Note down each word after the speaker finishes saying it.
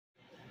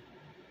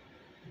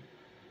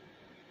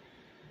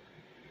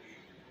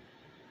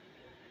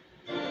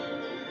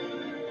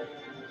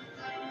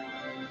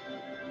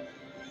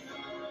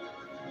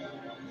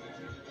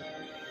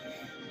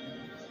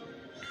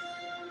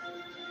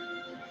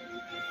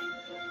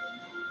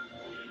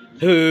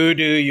Who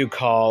do you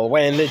call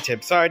when the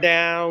chips are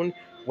down?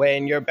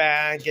 When your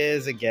back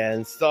is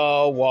against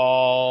the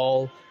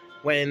wall?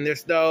 When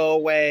there's no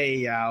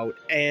way out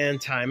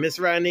and time is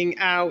running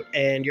out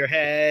and you're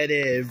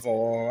headed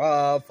for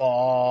a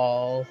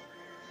fall?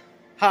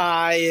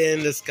 High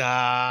in the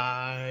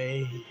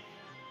sky,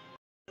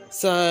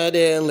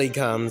 suddenly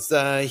comes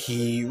the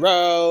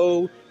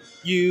hero.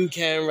 You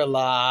can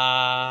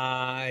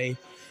rely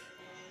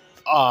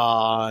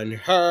on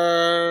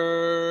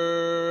her.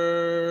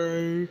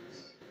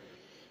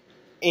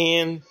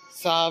 And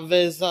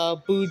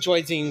Savisa,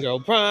 Boonchuy girl,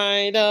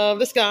 pride of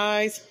the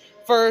skies,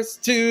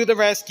 first to the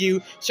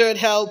rescue, should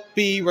help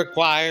be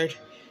required.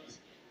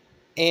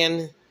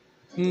 And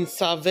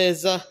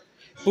Savisa,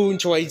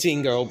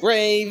 Boonchuy girl,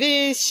 brave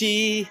is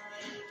she,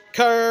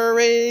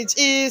 courage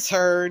is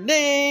her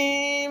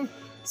name.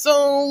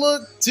 So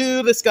look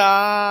to the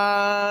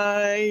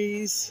skies,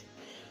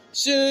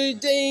 should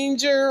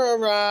danger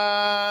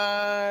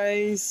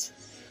arise.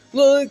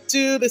 Look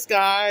to the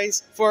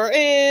skies, for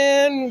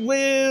Anne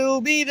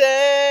will be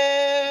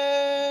there.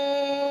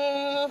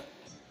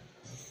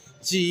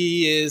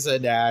 She is a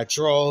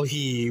natural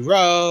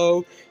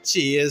hero.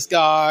 She is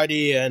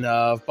guardian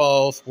of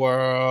both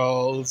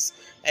worlds.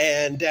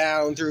 And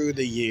down through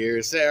the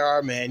years there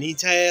are many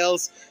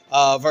tales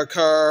of her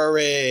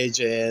courage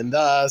in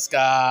the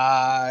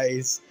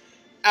skies.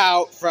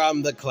 Out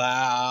from the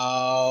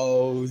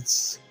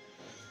clouds,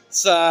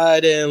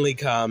 suddenly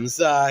comes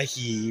a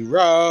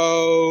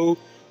hero.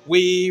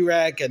 We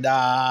recognize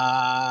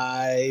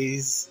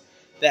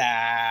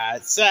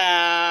that sound.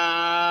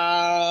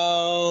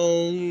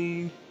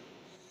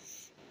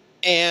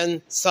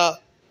 And Savisa,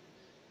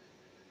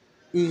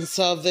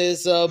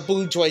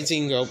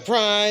 Boonchuy girl,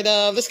 pride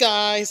of the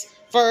skies,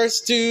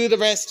 first to the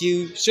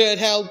rescue, should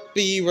help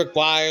be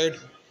required.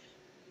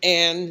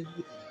 And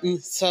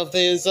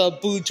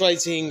Savisa,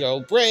 Boonchuy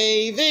girl,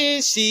 brave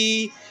is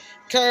she,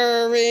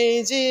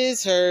 courage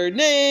is her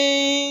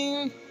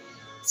name.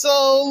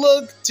 So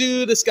look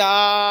to the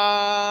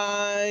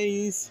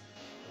skies,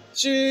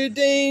 should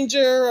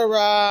danger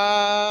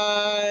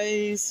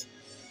arise.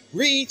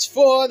 Reach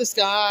for the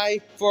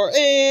sky, for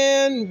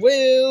Anne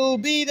will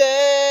be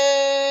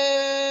there.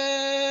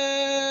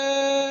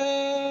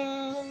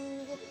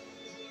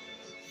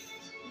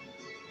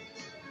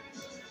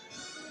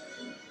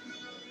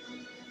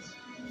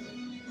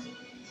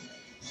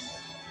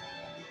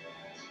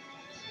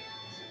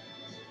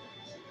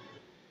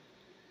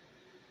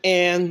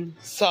 And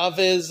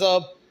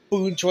Savisa,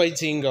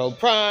 Boonchuy girl,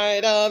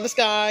 pride of the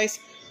skies,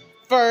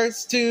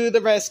 first to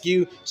the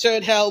rescue,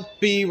 should help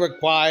be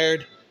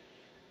required.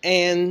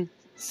 And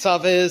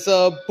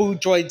Savisa,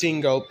 Boonchuy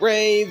girl,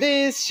 brave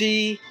is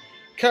she,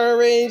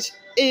 courage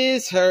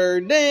is her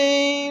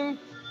name.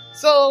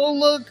 So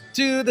look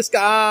to the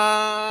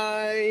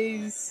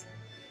skies,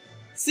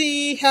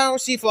 see how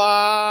she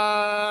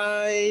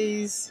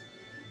flies.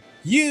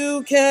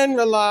 You can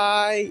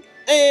rely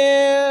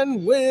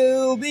and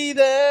will be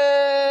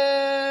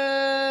there.